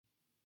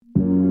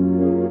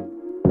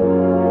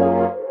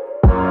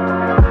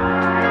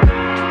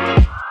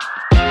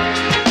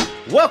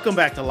Welcome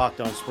back to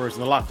Locked On Spurs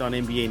and the Locked On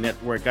NBA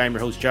Network. I'm your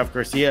host, Jeff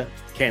Garcia,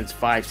 Ken's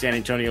 5 San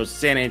Antonio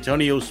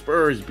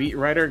Spurs beat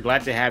writer.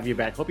 Glad to have you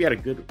back. Hope you had a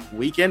good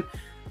weekend.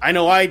 I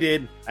know I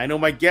did. I know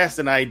my guest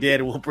and I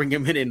did. We'll bring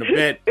him in a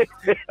bit.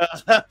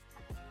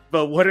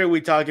 But what are we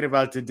talking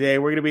about today?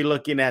 We're going to be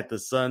looking at the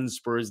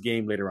Suns-Spurs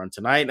game later on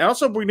tonight. And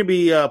also, we're going to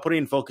be putting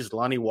in focus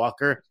Lonnie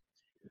Walker.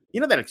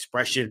 You know that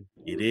expression,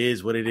 it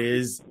is what it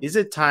is. Is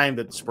it time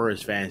that the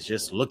Spurs fans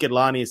just look at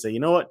Lonnie and say, you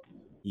know what?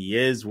 He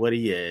is what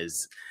he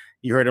is.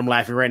 You heard him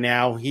laughing right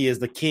now. He is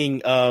the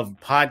king of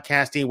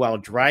podcasting while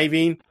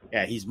driving.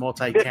 Yeah, he's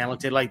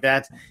multi-talented like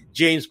that.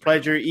 James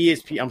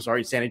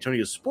Pledger, San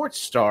Antonio sports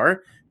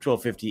star,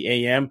 12:50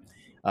 a.m.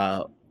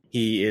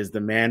 He is the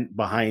man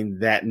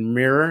behind that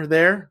mirror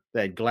there,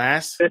 that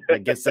glass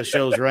that gets the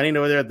shows running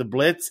over there at the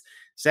Blitz.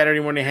 Saturday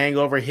Morning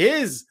Hangover,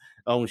 his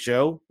own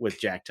show with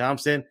Jack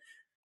Thompson.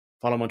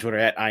 Follow him on Twitter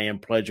at I am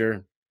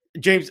Pledger.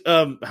 James,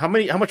 how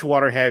much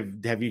water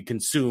have you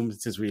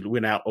consumed since we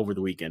went out over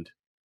the weekend?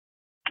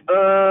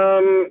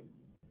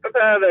 I've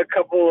had a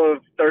couple of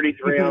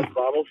 33-ounce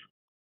bottles.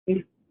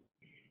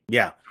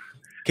 Yeah. In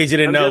case you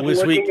didn't know,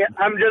 this week.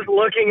 I'm just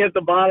looking at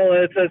the bottle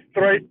and it says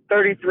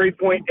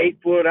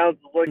 33.8 fluid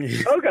ounces. Like,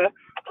 okay.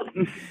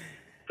 It's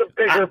a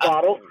bigger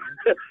bottle.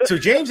 So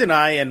James and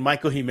I and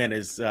Michael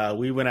Jimenez,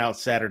 we went out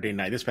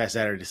this past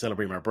Saturday to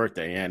celebrate my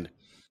birthday. And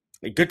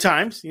good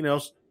times, you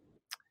know.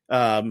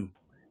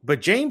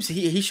 But James,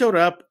 he showed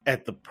up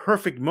at the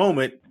perfect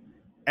moment.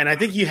 And I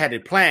think you had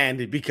it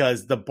planned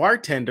because the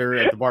bartender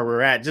at the bar we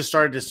were at just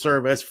started to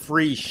serve us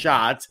free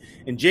shots.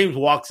 And James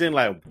walks in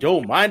like,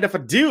 don't mind if I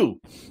do.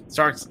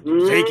 Starts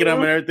taking them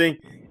and everything.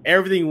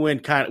 Everything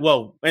went kind of,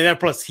 well, and then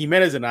plus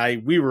Jimenez and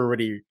I, we were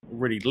already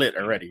lit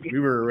already. We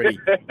were already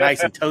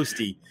nice and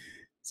toasty.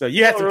 So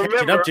you had some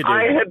catching up to do.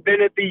 I had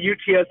been at the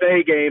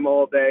UTSA game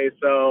all day,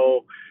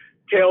 so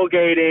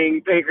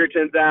tailgating,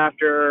 Pinkertons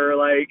after,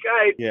 like,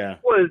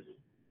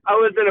 I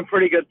was in a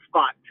pretty good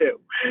spot too.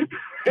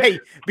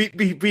 Hey,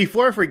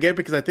 before I forget,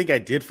 because I think I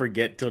did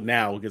forget till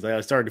now, because I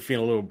started to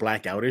feel a little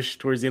blackoutish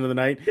towards the end of the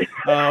night.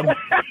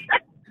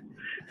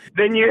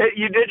 Then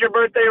you did your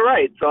birthday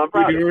right, so I'm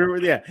proud of you.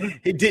 Yeah.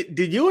 Hey,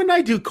 did you and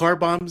I do car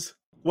bombs?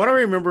 What I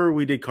remember,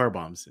 we did car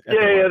bombs.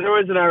 Yeah, there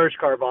was an Irish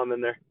car bomb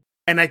in there.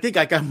 And I think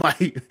I got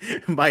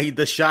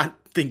the shot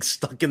thing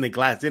stuck in the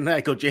glass. Didn't I,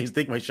 Coach James?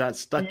 Think my shot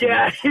stuck in it.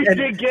 Yeah, you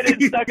did get it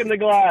stuck in the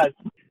glass.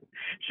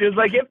 She was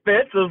like, it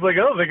fits. I was like,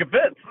 oh, I think it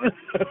fits.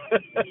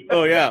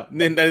 Oh, yeah.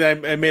 And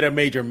then I made a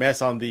major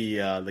mess on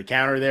the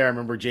counter there. I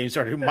remember James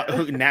started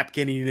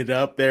napkinning it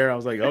up there. I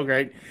was like, oh,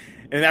 great.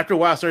 And after a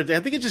while, I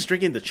think it's just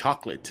drinking the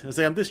chocolate. I was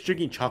like, I'm just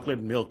drinking chocolate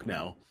milk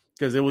now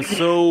because it was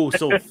so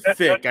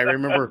thick. I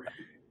remember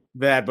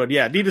that. But,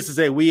 yeah, needless to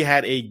say, we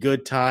had a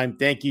good time.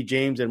 Thank you,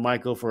 James and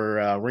Michael,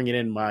 for ringing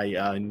in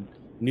my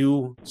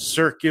new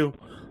circulation,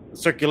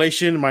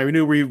 my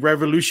new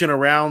revolution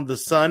around the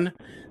sun.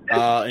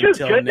 It's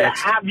just good to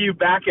have you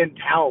back in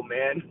town,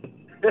 man.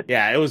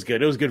 Yeah, it was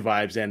good. It was good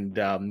vibes. And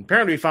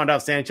apparently we found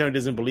out San Antonio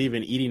doesn't believe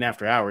in eating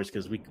after hours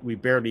because we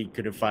barely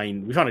couldn't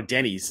find – we found a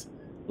Denny's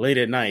late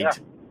at night.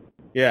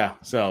 Yeah,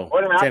 so –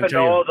 what happened to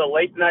all the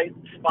late night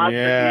spots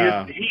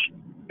that you used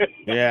to eat?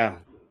 Yeah,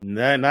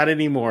 not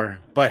anymore.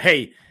 But,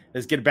 hey,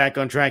 let's get back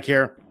on track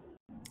here.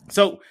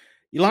 So,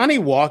 Lonnie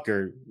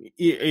Walker,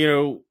 you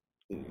know,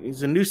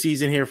 it's a new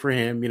season here for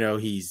him. You know,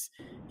 he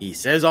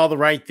says all the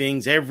right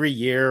things every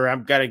year.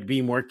 I've got to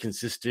be more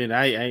consistent.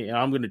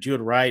 I'm going to do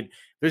it right.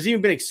 There's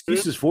even been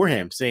excuses for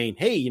him saying,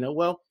 hey, you know,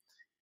 well,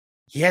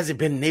 he hasn't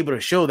been able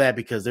to show that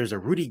because there's a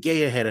Rudy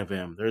Gay ahead of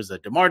him. There's a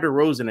DeMar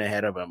DeRozan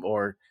ahead of him,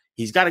 or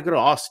he's got to go to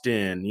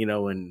Austin, you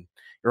know,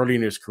 early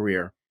in his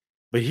career.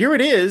 But here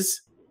it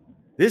is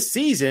this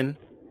season.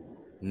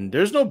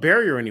 There's no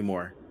barrier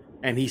anymore.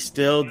 And he's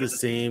still the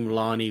same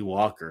Lonnie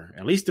Walker,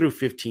 at least through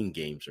 15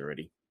 games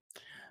already.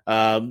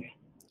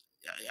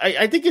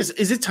 I think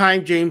is it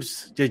time,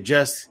 James, to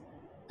just,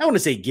 I want to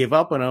say give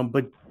up on him,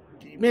 but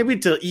maybe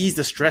to ease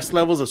the stress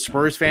levels of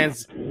Spurs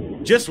fans,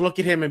 just look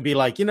at him and be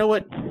like, you know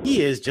what?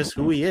 He is just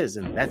who he is,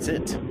 and that's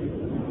it.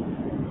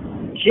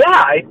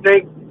 Yeah, I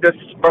think the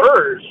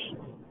Spurs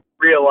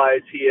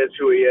realize he is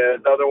who he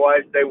is.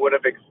 Otherwise, they would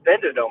have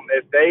extended him.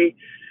 If they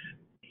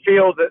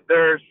feel that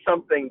there's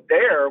something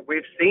there,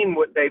 we've seen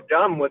what they've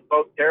done with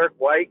both Derek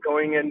White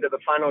going into the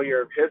final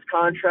year of his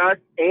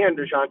contract and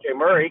DeJounte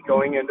Murray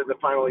going into the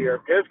final year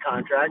of his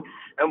contract,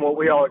 and what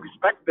we all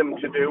expect them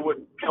to do with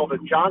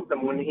Keldon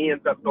Johnson when he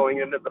ends up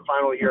going into the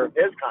final year of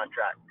his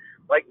contract.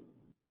 Like,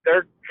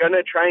 they're going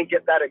to try and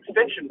get that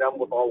extension done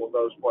with all of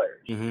those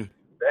players. Mm-hmm.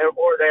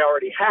 Or they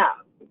already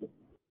have.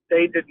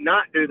 They did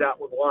not do that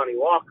with Lonnie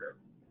Walker.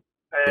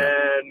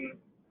 And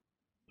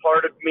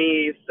part of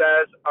me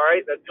says, all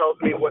right, that tells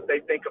me what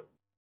they think of him.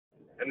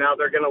 And now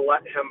they're going to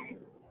let him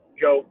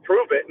go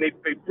prove it. And if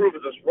he proves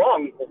us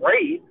wrong,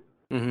 great.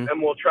 Mm-hmm.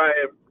 And we'll try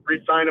and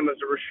re-sign him as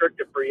a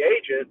restricted free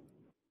agent.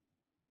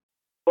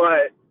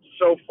 But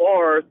so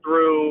far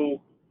through,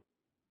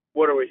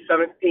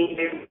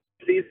 17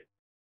 seasons?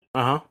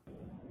 Uh-huh.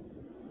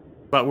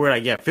 But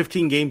we're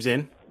 15 games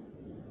in.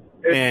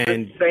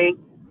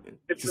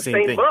 It's It's the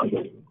same book.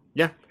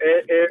 Yeah.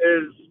 It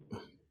is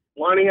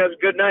Lonnie has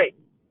a good night.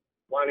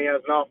 Lonnie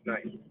has an off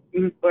night.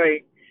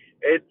 Like,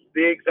 it's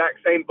the exact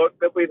same book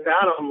that we've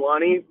had on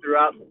Lonnie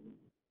throughout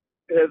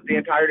the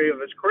entirety of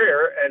his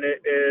career, and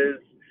it is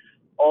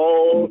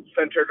all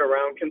centered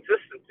around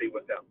consistency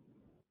with him.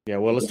 Yeah,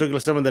 well, let's look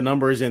at some of the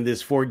numbers in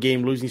this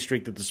 4-game losing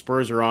streak that the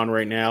Spurs are on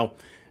right now.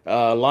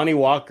 Lonnie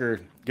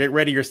Walker, get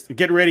ready,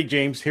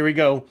 James. Here we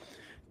go.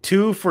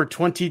 2 for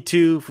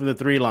 22 from the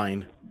 3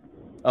 line,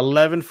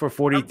 11 for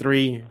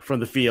 43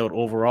 from the field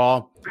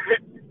overall.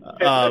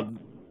 I'm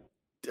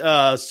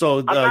not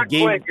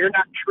quick. You're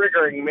not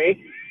triggering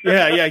me.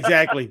 Yeah,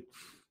 exactly.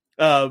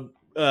 So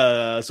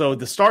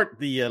to start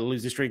the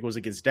losing streak was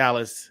against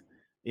Dallas.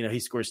 He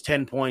scores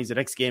 10 points. The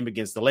next game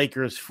against the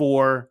Lakers,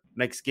 4.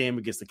 Next game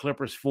against the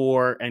Clippers,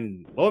 4.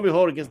 And lo and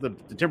behold, against the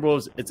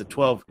Timberwolves, it's a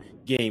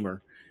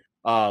 12-gamer.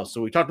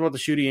 So we talked about the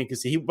shooting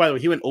inconsistency. By the way,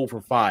 he went 0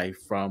 for 5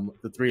 from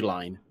the 3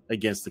 line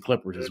against the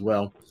Clippers as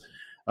well.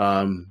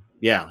 So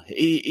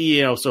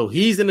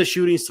he's in a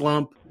shooting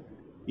slump.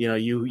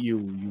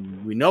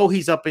 We know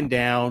he's up and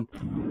down.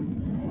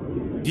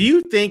 Do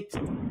you think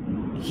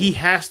he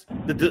has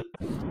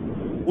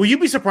will you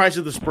be surprised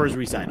if the Spurs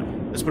re-sign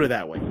him? Let's put it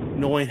that way,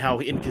 knowing how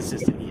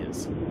inconsistent he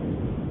is.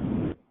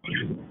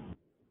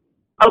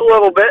 A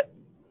little bit.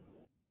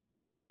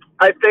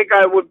 I think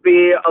I would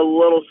be a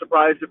little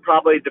surprised. It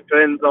probably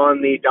depends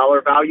on the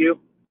dollar value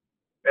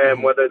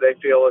and whether they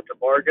feel it's a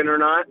bargain or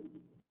not.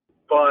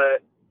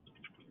 But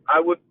I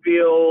would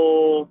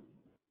feel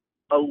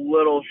a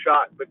little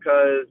shocked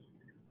because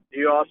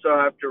you also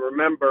have to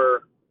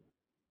remember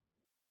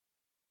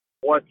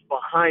what's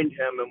behind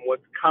him and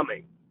what's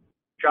coming.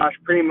 Josh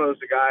Primo's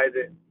a guy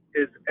that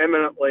is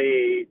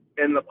eminently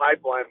in the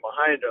pipeline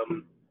behind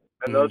him,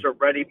 and those are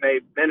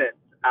ready-made minutes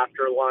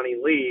after Lonnie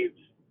leaves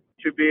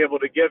to be able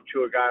to give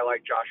to a guy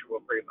like Joshua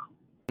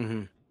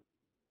Primo.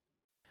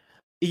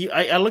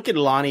 I look at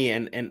Lonnie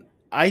and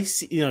I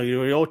see,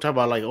 you all talk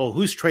about like,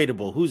 who's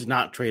tradable, who's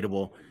not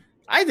tradable.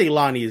 I think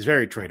Lonnie is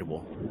very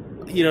tradable.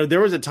 There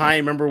was a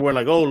time, remember, where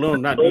like,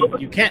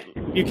 you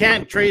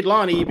can't trade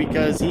Lonnie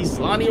because he's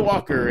Lonnie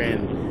Walker,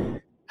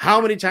 and how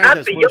many times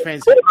have sports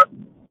fans?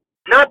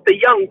 Not the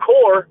young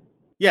core.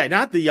 Yeah,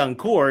 not the young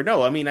core.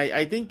 No, I mean,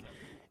 I think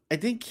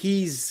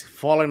he's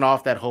fallen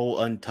off that whole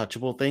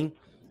untouchable thing.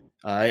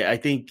 I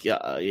think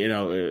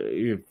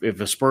if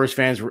the Spurs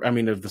fans,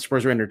 if the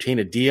Spurs were entertain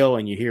a deal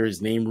and you hear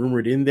his name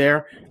rumored in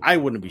there, I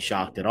wouldn't be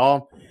shocked at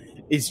all.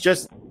 It's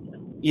just,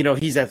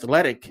 he's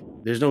athletic.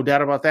 There's no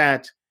doubt about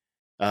that.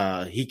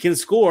 He can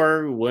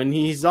score when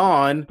he's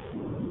on,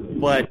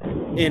 but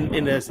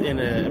in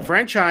a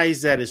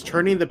franchise that is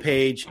turning the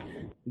page,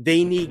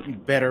 they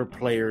need better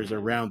players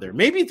around there.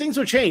 Maybe things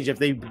will change if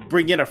they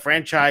bring in a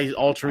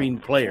franchise-altering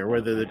player,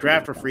 whether the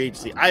draft or free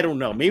agency. I don't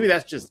know. Maybe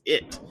that's just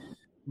it.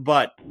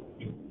 But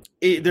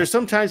there's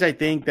sometimes I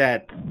think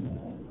that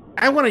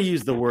I want to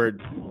use the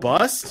word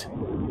bust,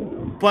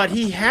 but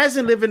he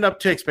hasn't lived up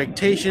to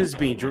expectations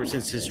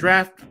since his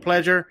draft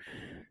pledger.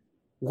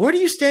 Where do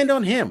you stand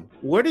on him?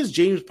 Where does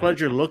James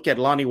Pledger look at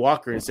Lonnie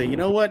Walker and say, you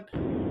know what?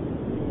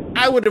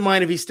 I wouldn't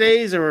mind if he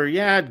stays, or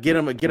get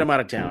him out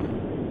of town.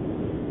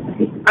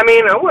 I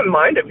wouldn't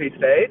mind if he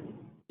stayed,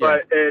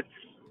 but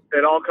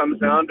it all comes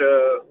down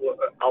to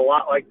a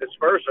lot like the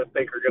Spurs, I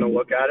think, are going to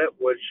look at it,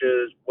 which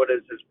is what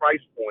is his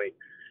price point.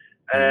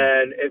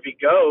 And if he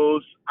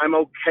goes, I'm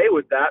okay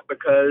with that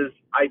because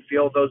I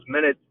feel those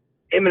minutes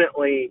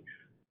imminently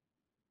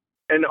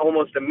and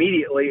almost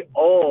immediately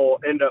all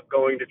end up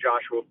going to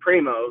Joshua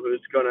Primo,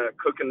 who's going to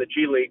cook in the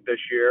G League this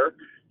year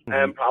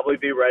and probably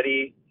be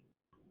ready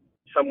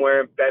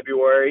somewhere in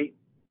February,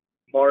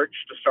 March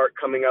to start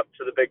coming up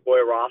to the big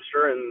boy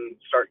roster and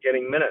start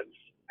getting minutes.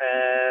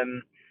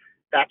 And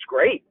that's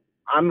great.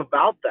 I'm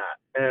about that,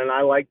 and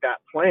I like that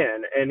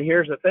plan. And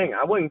here's the thing.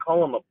 I wouldn't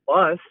call him a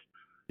bust.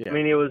 Yeah.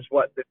 He was,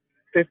 the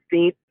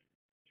 15th,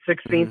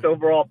 16th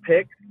overall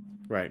pick?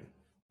 Right.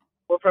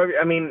 Well, probably,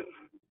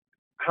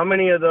 how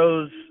many of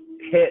those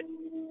hit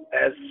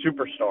as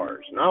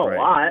superstars? Not a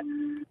lot.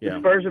 Yeah. The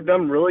Spurs have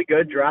done really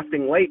good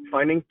drafting late,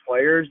 finding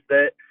players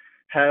that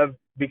have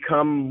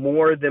become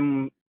more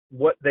than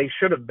what they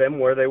should have been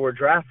where they were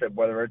drafted,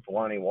 whether it's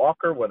Lonnie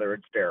Walker, whether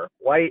it's Derek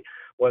White,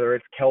 whether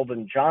it's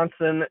Keldon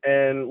Johnson,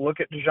 and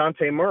look at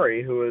DeJounte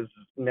Murray, who is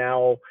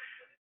now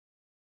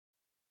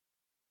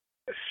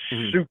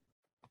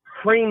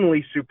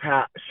supremely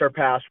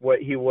surpassed what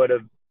he would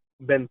have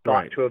been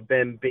thought to have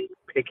been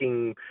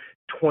picking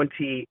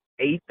 28th,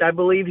 I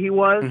believe he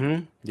was.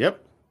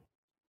 Yep.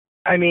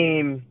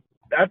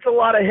 That's a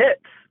lot of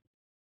hits.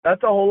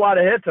 That's a whole lot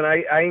of hits, and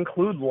I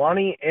include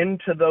Lonnie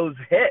into those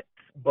hits.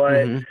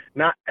 But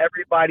not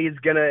everybody's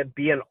going to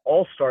be an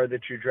all-star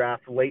that you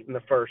draft late in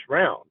the first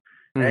round.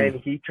 And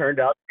he turned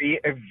out to be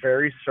a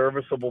very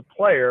serviceable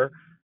player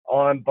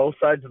on both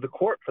sides of the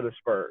court for the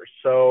Spurs.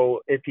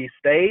 So if he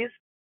stays,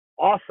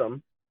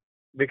 awesome,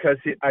 because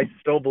I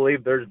still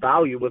believe there's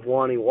value with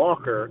Lonnie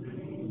Walker,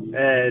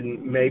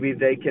 and maybe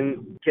they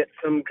can get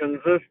some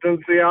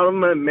consistency out of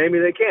him, and maybe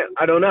they can't.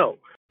 I don't know.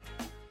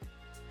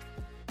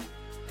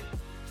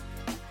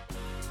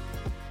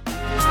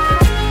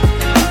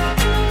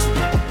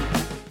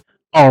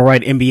 All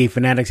right, NBA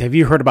fanatics, have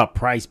you heard about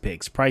Prize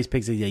Picks? Prize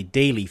Picks is a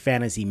daily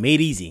fantasy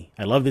made easy.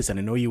 I love this, and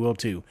I know you will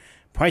too.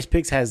 Prize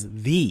Picks has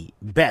the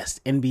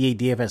best NBA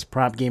DFS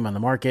prop game on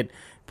the market.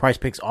 Prize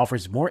Picks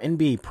offers more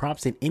NBA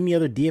props than any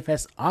other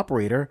DFS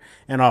operator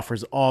and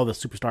offers all the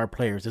superstar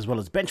players as well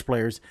as bench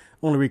players,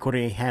 only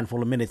recording a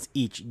handful of minutes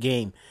each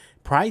game.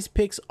 Prize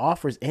Picks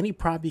offers any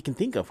prop you can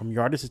think of, from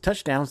yards to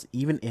touchdowns,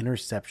 even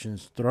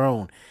interceptions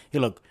thrown. Hey,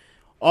 look,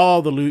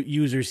 all the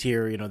users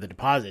here, the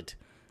deposit,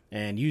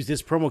 and use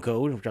this promo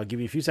code, which I'll give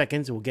you a few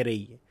seconds, and we'll get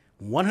a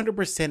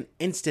 100%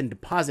 instant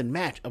deposit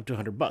match up to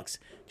 $100.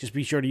 Just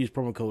be sure to use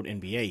promo code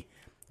NBA.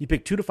 You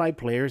pick 2 to 5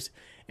 players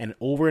and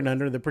over and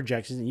under the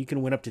projections, and you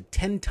can win up to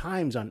 10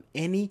 times on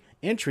any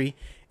entry,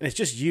 and it's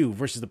just you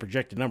versus the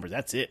projected numbers.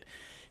 That's it.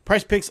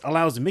 Prize Picks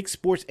allows mixed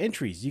sports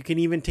entries. You can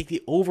even take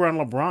the over on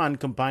LeBron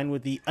combined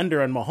with the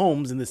under on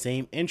Mahomes in the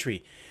same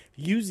entry.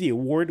 Use the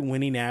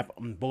award-winning app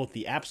on both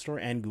the App Store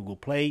and Google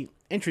Play.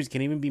 Entries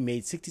can even be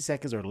made 60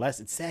 seconds or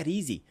less. It's that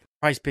easy.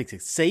 Prize Picks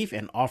is safe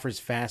and offers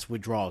fast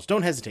withdrawals.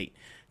 Don't hesitate.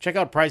 Check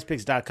out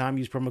prizepicks.com.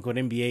 Use promo code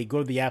NBA. Go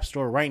to the App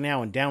Store right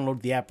now and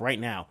download the app right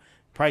now.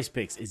 Prize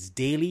Picks is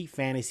daily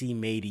fantasy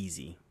made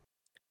easy.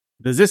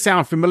 Does this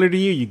sound familiar to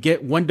you? You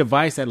get one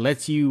device that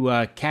lets you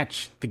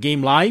catch the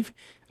game live,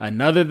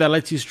 another that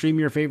lets you stream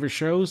your favorite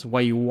shows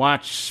while you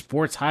watch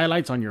sports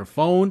highlights on your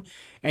phone,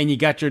 and you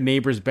got your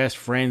neighbor's best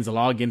friends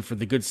log in for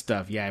the good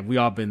stuff. Yeah, we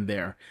all been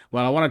there.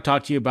 Well, I want to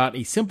talk to you about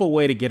a simple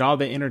way to get all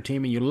the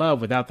entertainment you love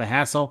without the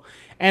hassle,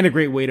 and a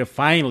great way to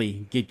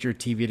finally get your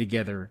TV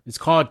together. It's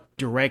called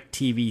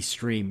DirecTV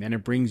Stream, and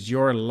it brings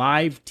your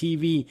live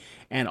TV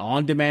and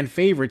on-demand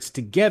favorites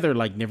together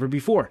like never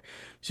before.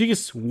 So you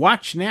can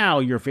watch now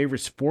your favorite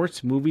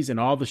sports, movies, and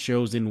all the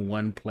shows in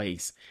one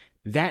place.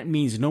 That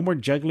means no more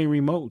juggling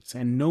remotes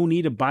and no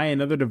need to buy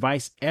another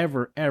device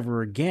ever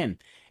again.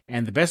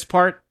 And the best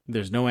part,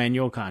 there's no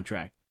annual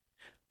contract.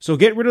 So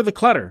get rid of the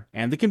clutter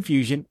and the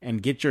confusion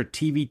and get your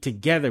TV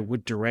together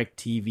with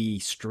DirecTV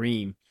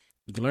Stream.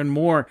 You can learn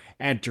more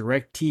at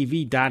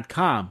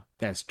directtv.com.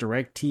 That's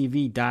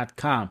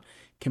directtv.com.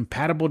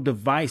 Compatible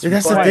device.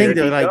 That's the thing,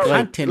 though.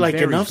 Like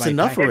enough's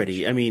enough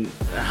already. I mean,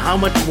 how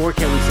much more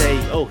can we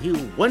say? Oh, he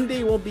one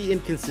day won't be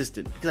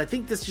inconsistent, because I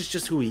think this is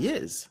just who he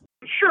is.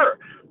 Sure,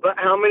 but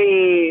how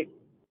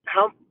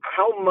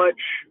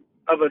much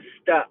of a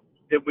step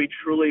did we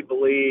truly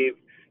believe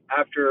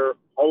after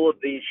all of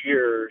these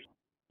years?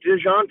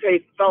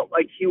 DeJounte felt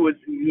like he was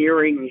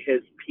nearing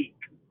his peak,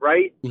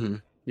 right? Mm-hmm.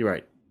 You're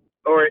right.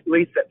 Or at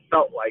least it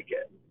felt like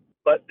it.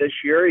 But this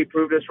year he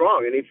proved us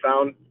wrong, and he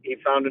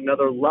found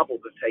another level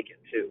to take it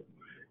to.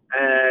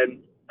 And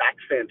that's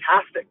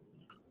fantastic.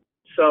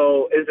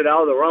 So is it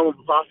out of the realm of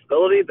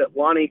possibility that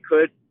Lonnie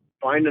could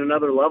find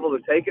another level to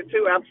take it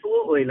to?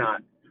 Absolutely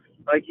not.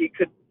 Like, he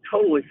could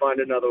totally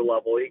find another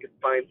level. He could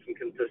find some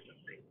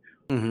consistency.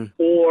 Mm-hmm.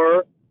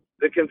 Or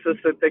the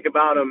consistent thing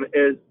about him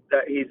is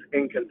that he's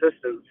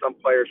inconsistent. Some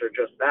players are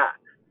just that.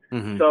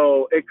 Mm-hmm.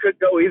 So it could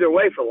go either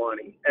way for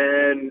Lonnie.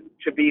 And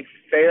to be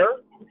fair,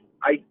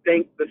 I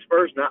think the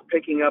Spurs not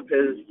picking up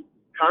his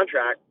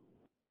contract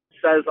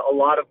says a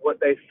lot of what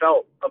they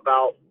felt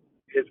about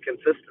his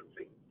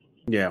consistency.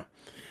 Yeah.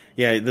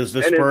 Yeah, the and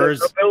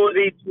Spurs' his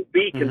ability to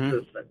be Mm-hmm.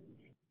 consistent.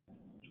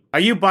 Are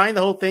you buying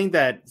the whole thing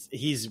that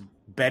he's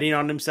betting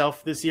on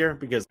himself this year?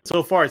 Because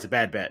so far it's a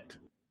bad bet.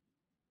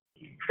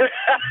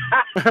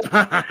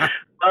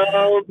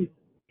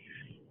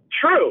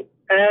 True.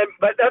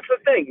 But that's the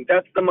thing.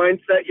 That's the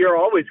mindset you're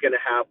always going to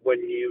have when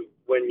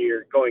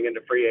you're going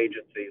into free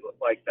agency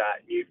like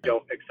that. You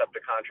don't accept a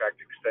contract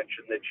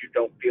extension that you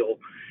don't feel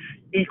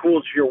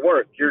equals your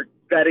worth. You're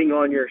betting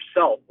on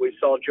yourself. We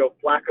saw Joe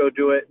Flacco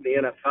do it in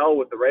the NFL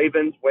with the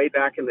Ravens way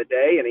back in the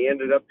day, and he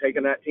ended up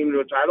taking that team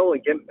to a title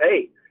and getting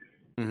paid.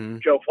 Mm-hmm.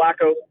 Joe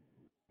Flacco,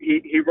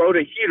 he rode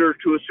a heater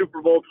to a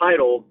Super Bowl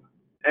title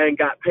and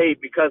got paid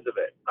because of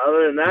it.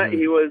 Other than that,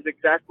 he was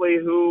exactly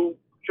who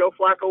Joe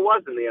Flacco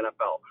was in the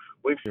NFL.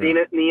 We've seen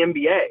it in the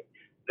NBA.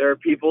 There are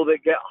people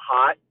that get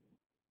hot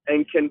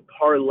and can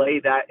parlay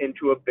that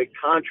into a big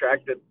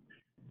contract that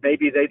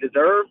maybe they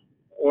deserve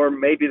or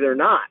maybe they're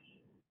not.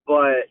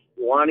 But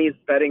Lonnie's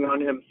betting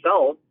on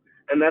himself,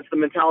 and that's the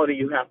mentality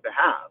you have to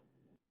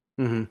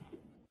have. Mm-hmm.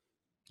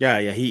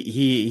 Yeah.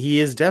 He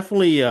is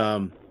definitely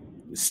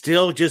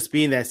still just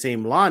being that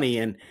same Lonnie,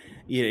 and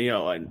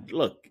and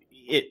look,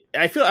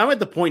 I feel I'm at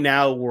the point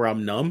now where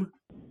I'm numb.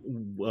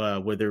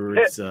 Whether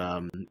it's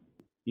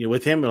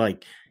with him,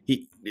 like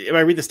if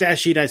I read the stat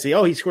sheet, and I say,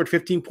 oh, he scored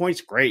 15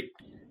 points, great.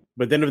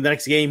 But then in the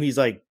next game, he's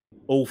like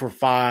 0 for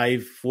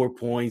 5, 4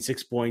 points,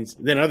 6 points.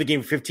 Then another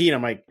game 15,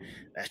 I'm like,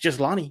 that's just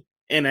Lonnie.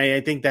 And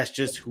I think that's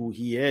just who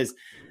he is.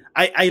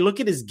 I look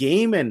at his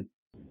game, and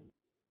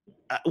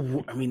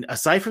I mean,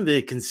 aside from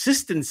the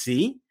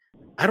consistency,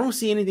 I don't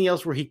see anything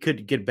else where he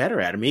could get better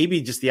at it.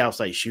 Maybe just the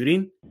outside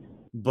shooting,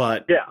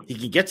 but he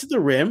can get to the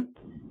rim.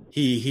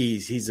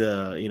 He's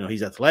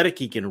athletic.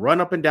 He can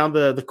run up and down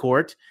the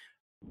court.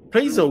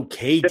 Plays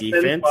okay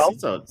defense.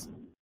 Well.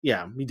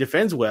 He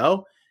defends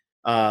well.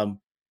 Could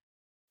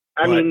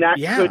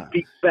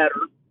be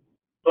better,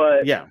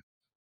 but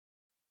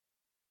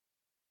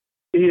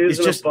He is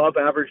above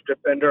average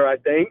defender, I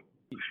think,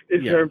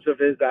 in terms of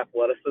his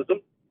athleticism.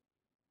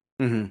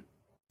 Mm-hmm.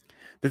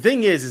 The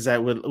thing is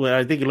that when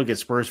I think you look at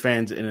Spurs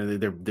fans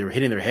and they're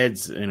hitting their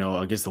heads,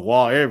 against the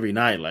wall every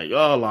night, like,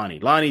 oh,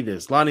 Lonnie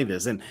this,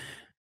 and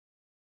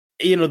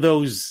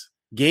those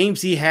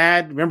games he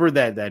had. Remember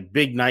that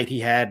big night he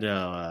had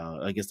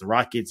against the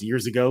Rockets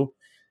years ago.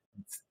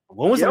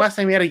 When was the last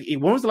time he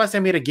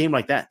had a game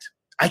like that?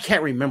 I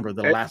can't remember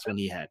the last one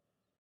he had.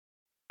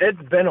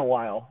 It's been a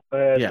while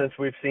since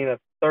we've seen a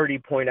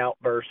 30-point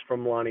outburst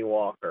from Lonnie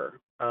Walker.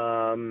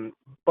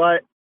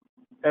 But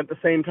at the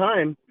same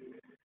time,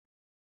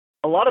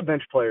 a lot of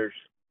bench players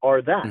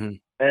are that.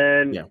 Mm-hmm.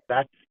 And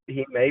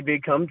he may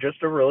become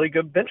just a really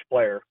good bench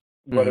player,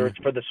 whether it's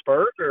for the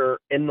Spurs or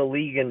in the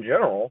league in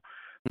general.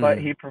 But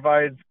he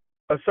provides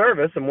a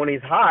service, and when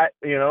he's hot,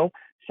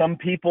 some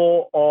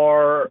people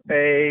are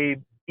a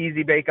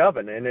easy bake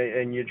oven,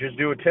 and you just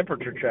do a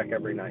temperature check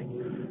every night.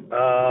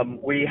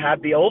 We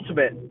had the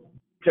ultimate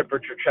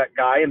temperature check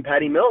guy in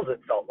Patty Mills, it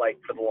felt like,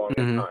 for the longest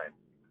time.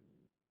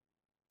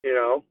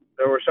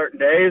 There were certain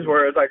days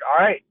where it's like,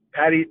 all right,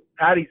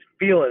 Patty's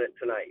feeling it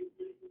tonight.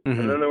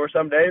 And then there were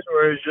some days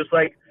where it was just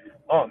like,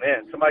 oh,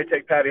 man, somebody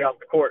take Patty off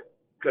the court,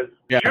 because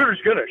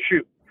shooter's going to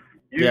shoot.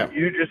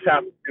 You just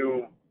have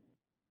to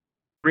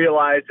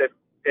realize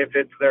if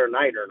it's their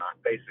night or not,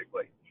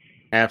 basically.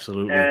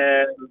 Absolutely.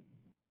 And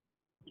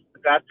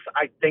that's,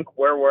 I think,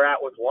 where we're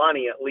at with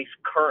Lonnie, at least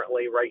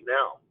currently right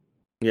now.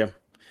 Yeah.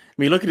 I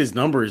mean, look at his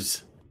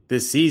numbers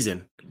this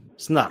season.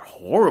 It's not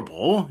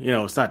horrible.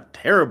 It's not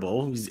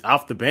terrible. He's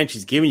off the bench.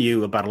 He's giving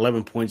you about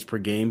 11 points per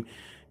game,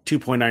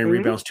 2.9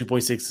 rebounds,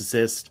 2.6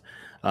 assists.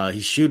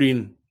 He's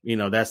shooting,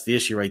 that's the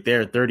issue right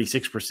there,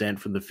 36%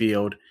 from the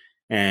field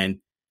and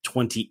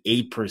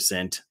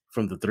 28%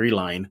 from the three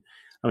line.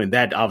 I mean,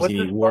 that obviously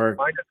needs work.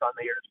 What's his on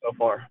the year so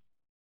far?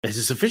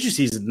 His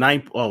efficiency is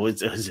 9. Oh,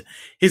 his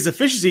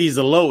efficiency is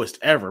the lowest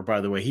ever, by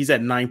the way. He's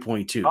at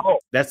 9.2. Oh.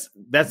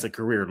 That's a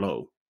career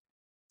low.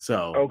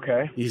 So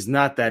he's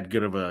not that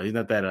good of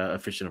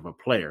efficient of a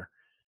player,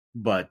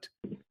 but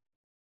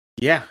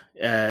which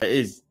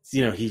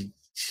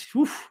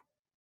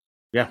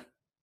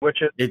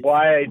is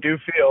why I do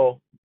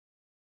feel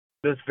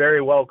this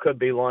very well could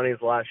be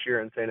Lonnie's last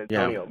year in San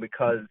Antonio,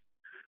 because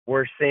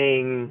we're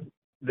seeing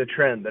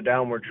the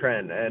downward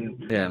trend,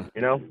 and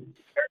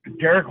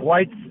Derek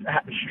White's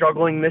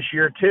struggling this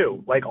year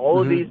too. Like all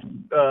of these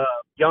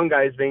young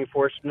guys being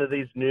forced into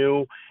these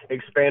new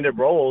expanded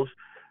roles.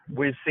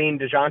 We've seen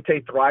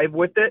DeJounte thrive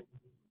with it.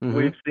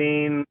 We've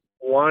seen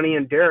Lonnie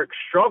and Derek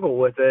struggle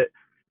with it.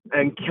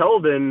 And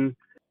Keldon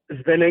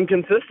has been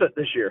inconsistent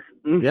this year.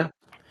 Yeah.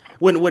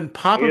 When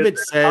Popovich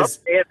says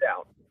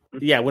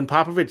when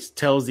Popovich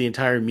tells the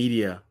entire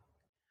media,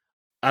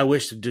 I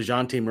wish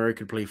DeJounte Murray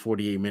could play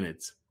 48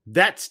 minutes.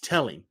 That's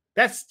telling.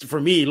 That's, for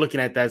me, looking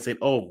at that, saying,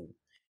 oh,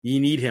 you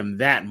need him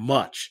that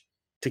much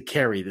to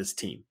carry this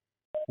team.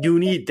 You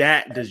need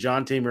that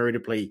DeJounte Murray to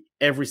play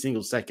every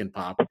single second,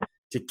 Pop,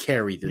 to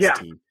carry this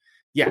team.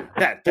 Yeah,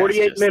 that's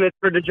 48 minutes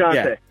for DeJounte.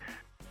 Yeah.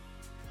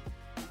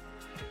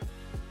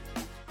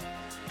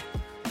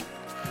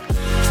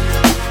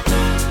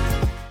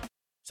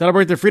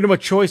 Celebrate the freedom of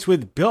choice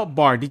with Built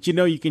Bar. Did you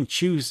know you can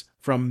choose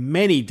from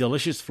many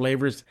delicious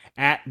flavors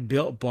at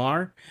Built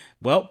Bar?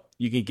 Well,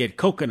 you can get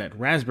coconut,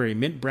 raspberry,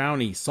 mint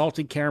brownie,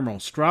 salted caramel,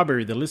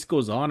 strawberry. The list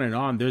goes on and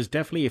on. There's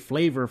definitely a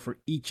flavor for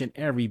each and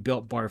every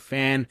Built Bar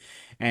fan.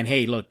 And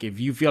hey, look, if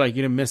you feel like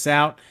you're going to miss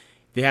out,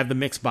 they have the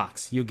mix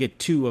box. You'll get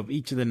 2 of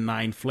each of the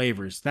 9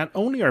 flavors. Not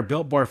only are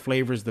Built Bar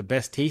flavors the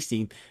best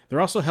tasting, they're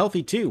also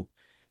healthy too.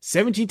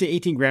 17 to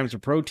 18 grams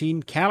of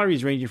protein,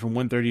 calories ranging from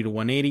 130 to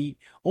 180,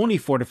 only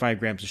 4 to 5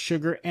 grams of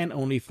sugar, and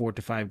only 4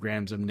 to 5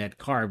 grams of net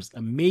carbs.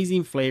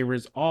 Amazing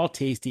flavors, all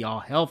tasty, all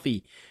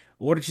healthy.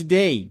 Order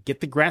today. Get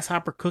the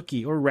grasshopper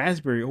cookie or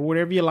raspberry or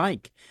whatever you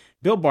like.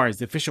 Built Bar is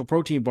the official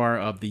protein bar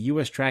of the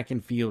U.S. track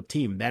and field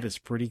team. That is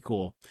pretty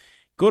cool.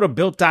 Go to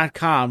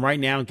Built.com right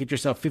now and get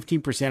yourself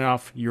 15%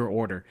 off your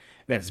order.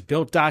 That's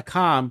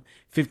Built.com,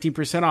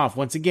 15% off.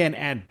 Once again,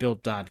 at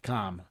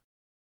Built.com.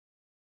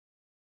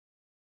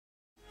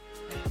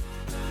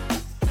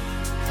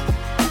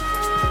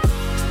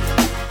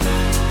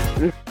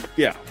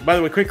 Yeah. By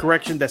the way, quick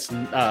correction. That's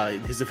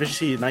his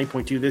efficiency is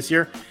 9.2 this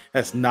year.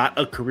 That's not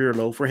a career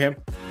low for him.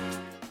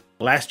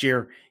 Last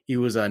year, he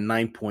was a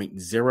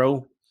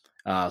 9.0.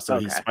 So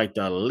he spiked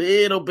a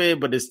little bit,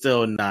 but it's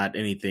still not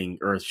anything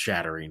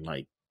earth-shattering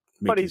like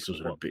he's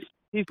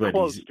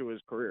close to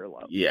his career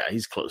low. Yeah,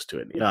 he's close to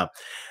it.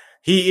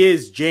 He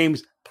is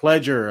James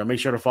Pledger. Make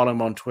sure to follow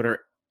him on Twitter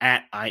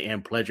at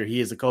 @IamPledger. He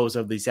is the co-host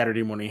of the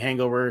Saturday Morning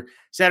Hangover,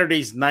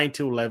 Saturdays 9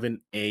 to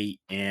 11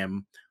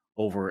 a.m.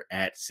 over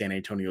at San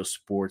Antonio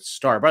Sports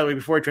Star. By the way,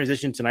 before I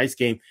transition to tonight's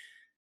game,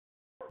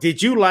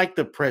 did you like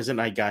the present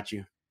I got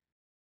you?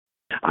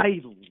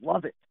 I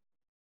love it.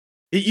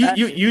 You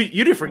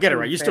didn't forget it,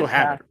 right? You still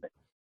have it,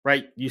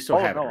 right? You still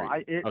have it.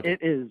 Right?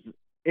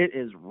 It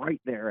is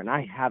right there, and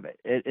I have it.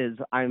 It is.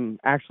 I'm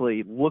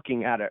actually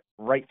looking at it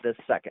right this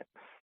second.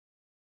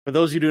 For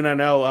those who do not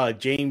know,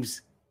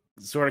 James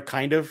sort of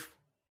kind of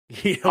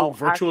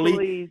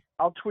virtually.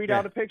 I'll tweet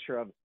out a picture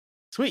of it.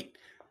 Sweet.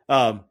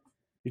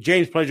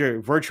 James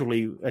Pleasure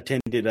virtually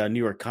attended New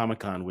York Comic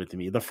Con with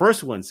me, the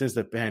first one since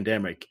the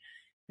pandemic.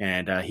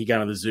 And he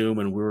got on the Zoom,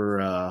 and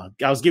I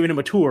was giving him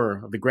a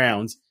tour of the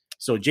grounds.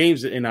 So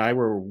James and I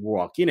were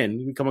walking,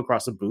 and we come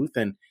across a booth,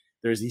 and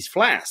there's these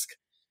flasks.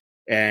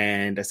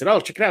 And I said, "Oh,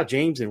 check it out,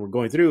 James." And we're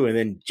going through, and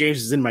then James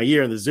is in my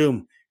ear on the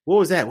Zoom. What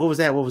was that? What was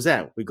that? What was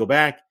that? We go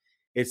back.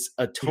 It's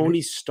a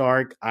Tony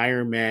Stark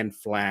Iron Man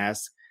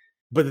flask.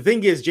 But the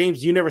thing is,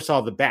 James, you never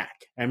saw the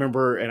back. I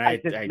remember, and I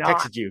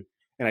texted you,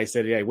 and I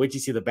said, "Yeah, wait till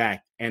you see the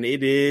back." And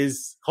it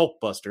is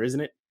Hulkbuster,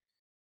 isn't it?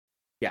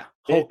 Yeah,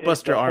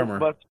 Hulkbuster armor.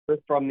 Hulkbuster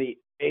from the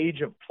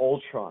Age of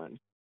Ultron.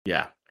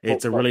 Yeah,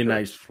 it's a really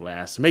nice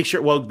flask. Make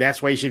sure, well,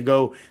 that's why you should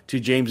go to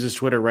James's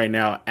Twitter right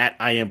now, at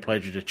I Am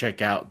Pleasure, to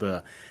check out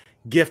the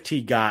gift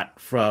he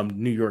got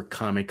from New York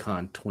Comic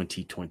Con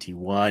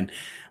 2021.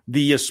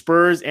 The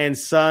Spurs and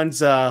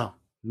Suns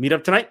meet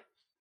up tonight.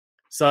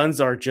 Suns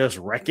are just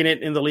wrecking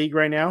it in the league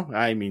right now.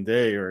 I mean,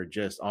 they are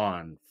just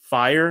on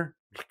fire.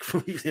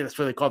 That's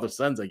what they call the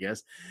Suns, I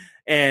guess.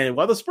 And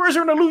while the Spurs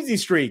are in a losing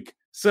streak.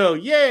 So,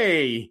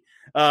 yay.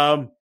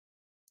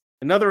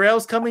 Another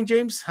L's coming,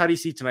 James? How do you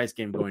see tonight's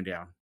game going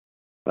down?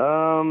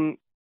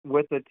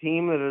 With a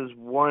team that has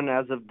won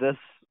as of this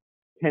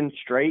 10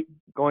 straight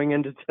going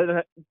into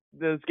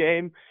this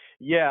game,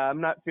 yeah,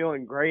 I'm not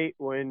feeling great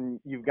when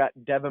you've got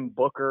Devin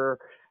Booker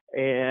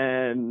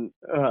and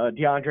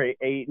DeAndre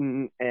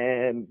Ayton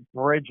and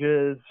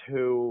Bridges,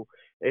 who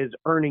is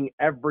earning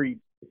every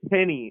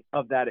penny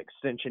of that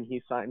extension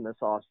he signed this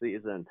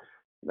offseason.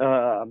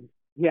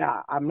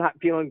 Yeah, I'm not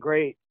feeling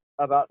great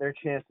about their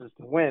chances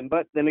to win.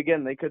 But then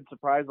again, they could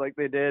surprise like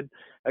they did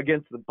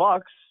against the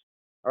Bucks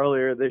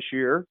earlier this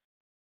year.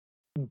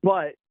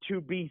 But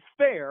to be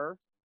fair,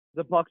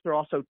 the Bucks are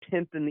also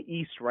 10th in the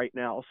East right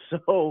now.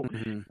 So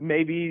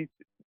maybe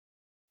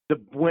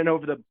the win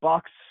over the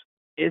Bucks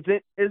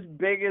isn't as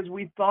big as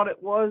we thought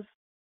it was.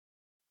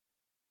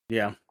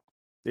 Yeah.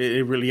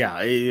 It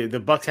really,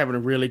 the Bucks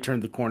haven't really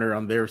turned the corner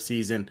on their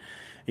season,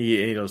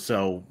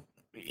 so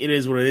it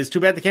is what it is. Too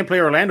bad they can't play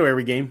Orlando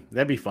every game.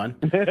 That'd be fun.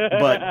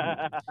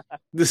 But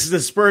this is the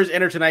Spurs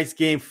enter tonight's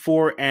game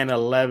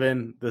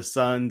 4-11. The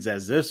Suns,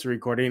 as this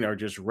recording, are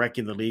just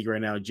wrecking the league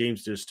right now.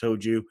 James just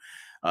told you,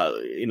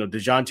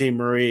 DeJounte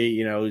Murray,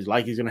 is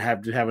like he's going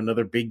to have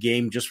another big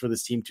game just for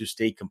this team to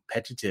stay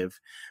competitive.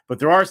 But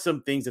there are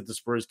some things that the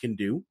Spurs can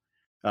do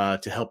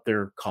to help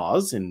their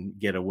cause and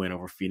get a win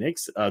over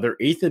Phoenix. They're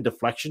 8th in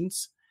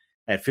deflections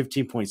at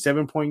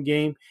 15.7 point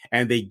game,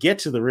 and they get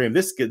to the rim.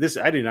 This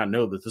I did not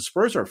know that the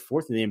Spurs are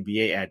 4th in the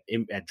NBA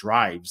at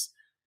drives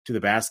to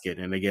the basket.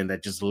 And again,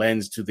 that just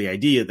lends to the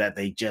idea that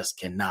they just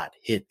cannot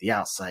hit the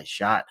outside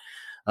shot,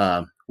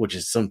 which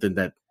is something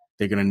that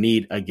they're going to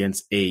need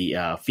against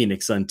a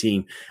Phoenix Sun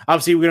team.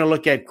 Obviously, we're going to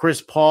look at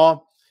Chris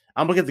Paul.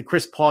 I'm looking at the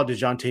Chris Paul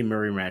DeJounte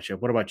Murray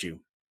matchup. What about you?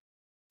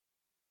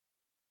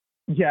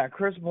 Yeah,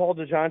 Chris Paul,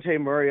 DeJounte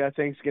Murray, I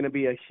think is going to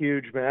be a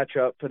huge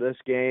matchup for this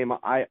game.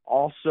 I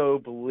also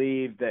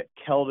believe that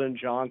Keldon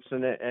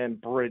Johnson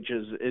and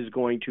Bridges is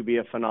going to be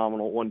a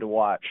phenomenal one to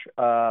watch.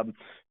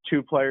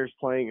 Two players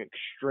playing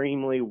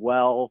extremely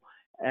well.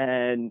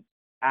 And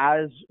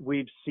as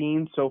we've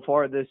seen so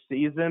far this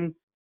season,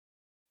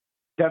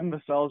 Devin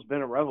Vassell has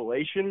been a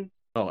revelation.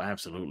 Oh,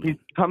 absolutely. He's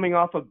coming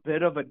off a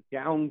bit of a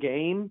down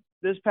game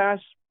this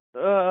past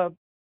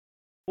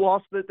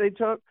loss that they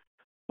took.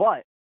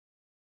 But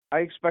I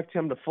expect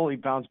him to fully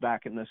bounce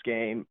back in this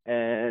game,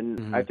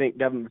 and I think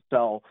Devin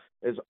Vassell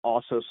is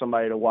also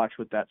somebody to watch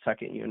with that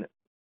second unit.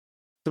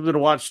 Something to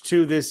watch,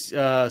 too, this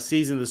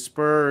season. The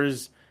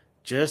Spurs,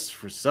 just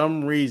for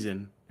some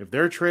reason, if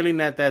they're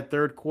trailing at that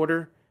third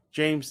quarter,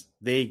 James,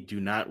 they do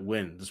not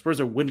win. The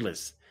Spurs are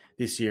winless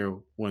this year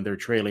when they're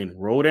trailing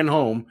road and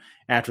home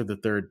after the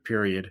third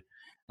period.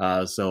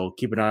 So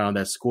keep an eye on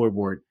that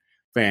scoreboard,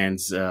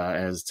 fans,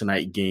 as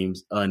tonight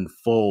games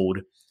unfold.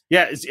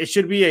 Yeah, it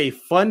should be a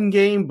fun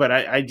game, but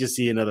I just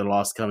see another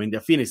loss coming.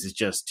 The Phoenix is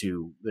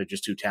they're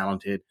just too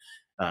talented.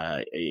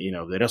 They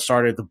just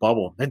started at the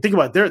bubble. And think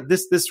about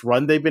this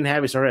run they've been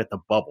having started at the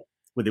bubble,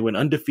 where they went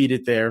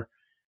undefeated there.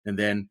 And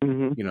then,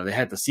 they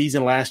had the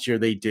season last year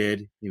they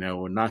did,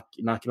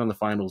 knocking on the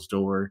finals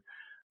door.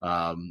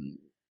 The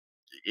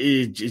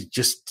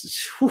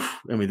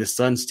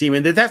Suns team.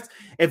 And that's,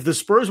 if the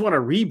Spurs want to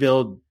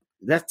rebuild,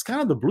 that's kind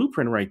of the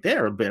blueprint right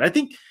there a bit. I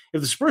think if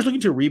the Spurs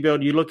looking to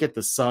rebuild, you look at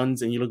the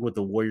Suns and you look at what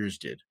the Warriors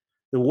did.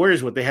 The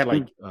Warriors, they had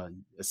like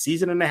a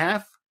season and a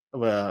half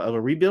of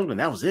a rebuild, and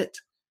that was it.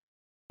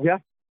 Yeah.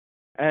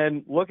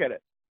 And look at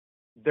it.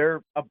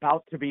 They're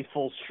about to be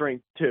full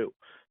strength too.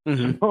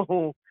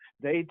 So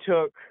they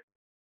took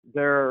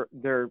their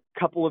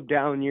couple of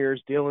down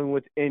years dealing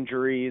with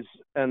injuries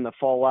and the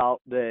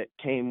fallout that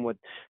came with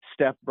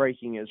Steph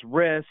breaking his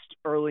wrist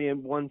early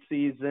in one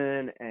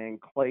season and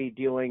Clay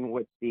dealing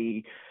with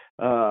the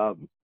ACL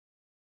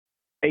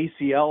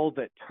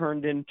that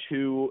turned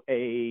into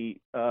a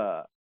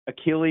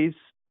Achilles,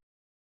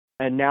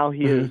 and now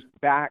he is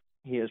back.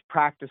 He is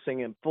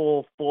practicing in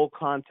full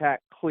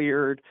contact,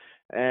 cleared,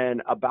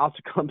 and about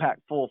to come back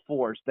full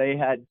force. They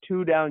had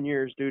 2 down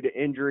years due to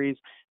injuries,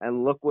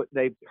 and look what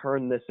they've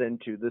turned this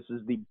into. This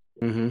is the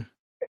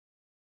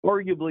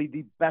arguably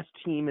the best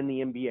team in the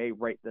NBA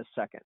right this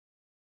second.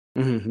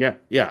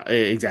 Yeah,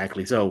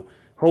 exactly. So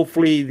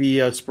hopefully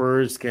the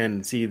Spurs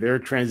can see their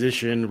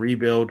transition,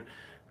 rebuild,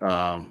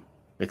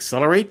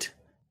 accelerate.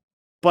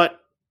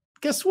 But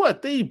guess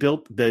what? They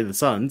built the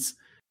Suns,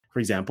 for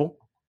example,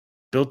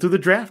 built through the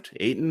draft,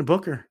 Ayton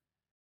Booker.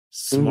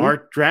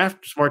 Smart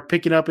draft, smart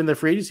picking up in the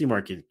free agency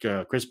market.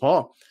 Chris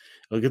Paul.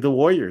 Look at the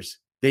Warriors.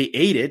 They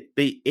ate it.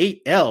 They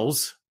ate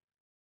L's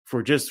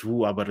for just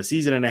about a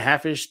season and a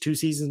half-ish, 2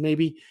 seasons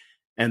maybe.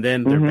 And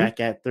then they're back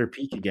at their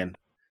peak again.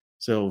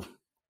 So,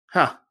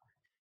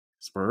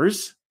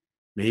 Spurs,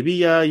 maybe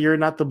you're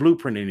not the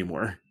blueprint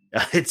anymore.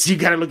 You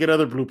got to look at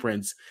other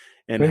blueprints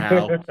and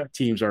how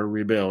teams are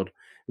rebuilt.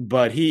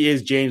 But he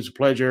is James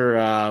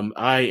Pledger.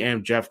 I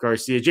am Jeff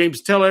Garcia.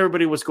 James, tell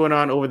everybody what's going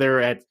on over there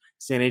at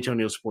San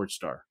Antonio Sports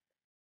Star.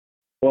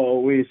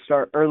 Well, we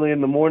start early in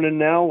the morning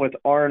now with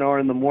R&R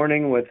in the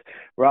morning with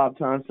Rob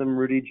Thompson,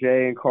 Rudy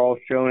J, and Carl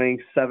Schoening,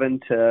 7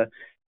 to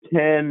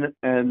 10.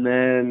 And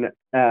then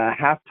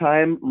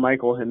halftime,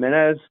 Michael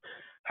Jimenez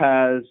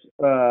has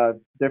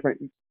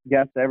different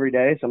guests every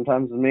day.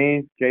 Sometimes it's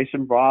me,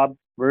 Jason, Bob,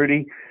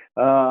 Rudy.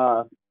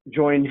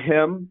 Join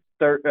him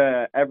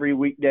every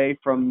weekday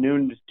from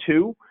noon to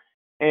 2.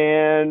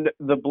 And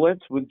the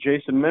Blitz with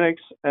Jason Minix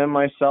and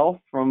myself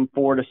from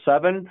 4 to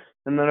 7.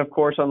 And then, of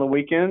course, on the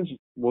weekends,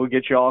 we'll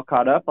get you all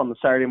caught up on the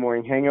Saturday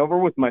morning hangover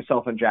with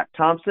myself and Jack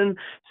Thompson,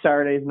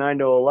 Saturdays 9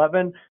 to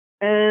 11.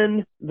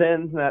 And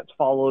then that's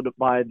followed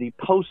by the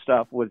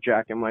post-up with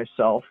Jack and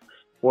myself,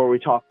 where we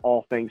talk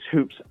all things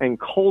hoops and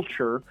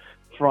culture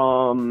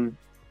from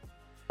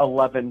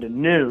 11 to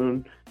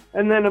noon.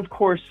 And then, of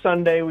course,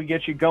 Sunday we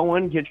get you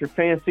going, get your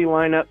fantasy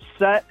lineup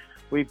set.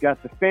 We've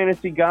got the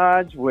Fantasy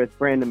Gods with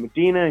Brandon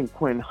Medina and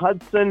Quinn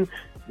Hudson.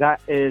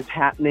 That is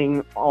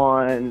happening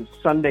on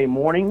Sunday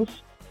mornings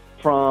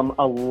from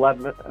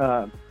 11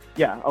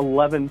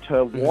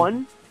 to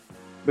 1,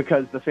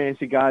 because the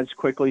Fantasy Gods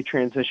quickly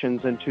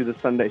transitions into the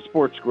Sunday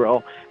Sports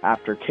Grill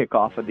after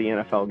kickoff of the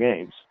NFL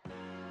games.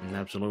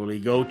 Absolutely.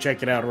 Go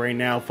check it out right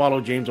now.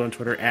 Follow James on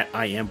Twitter at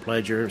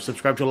IamPledger.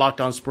 Subscribe to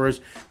Locked On Spurs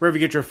wherever you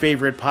get your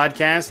favorite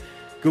podcast.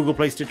 Google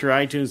Play, Stitcher,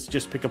 iTunes,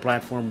 just pick a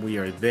platform. We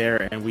are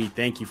there, and we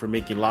thank you for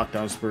making Locked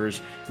On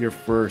Spurs your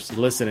first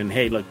listen. And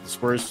hey, look, the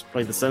Spurs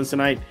play the Suns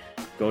tonight.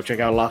 Go check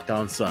out Locked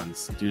On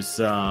Suns. Do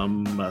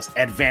some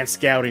advanced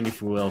scouting,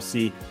 if you will.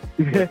 See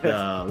what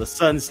the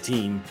Suns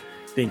team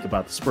think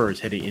about the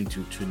Spurs heading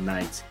into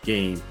tonight's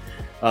game.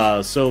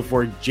 So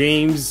for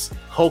James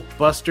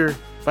Hulkbuster,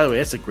 by the way,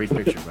 that's a great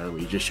picture, by the way,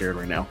 you just shared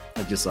right now.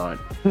 I just saw it.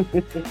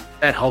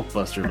 That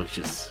Hulkbuster looks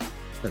just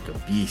like a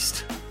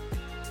beast.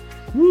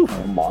 Woo.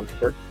 A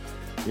monster.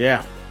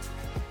 Yeah.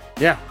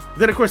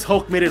 Then of course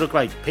Hulk made it look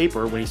like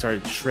paper when he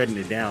started shredding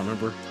it down.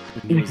 Remember?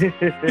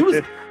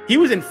 He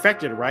was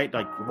infected, right?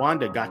 Like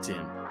Wanda got to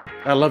him.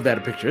 I love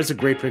that picture. It's a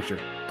great picture.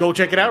 Go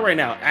check it out right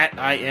now at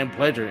I Am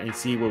Pledger and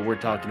see what we're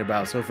talking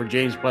about. So for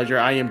James Pledger,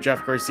 I am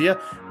Jeff Garcia.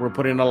 We're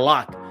putting a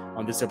lock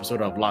on this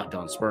episode of Locked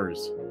On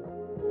Spurs.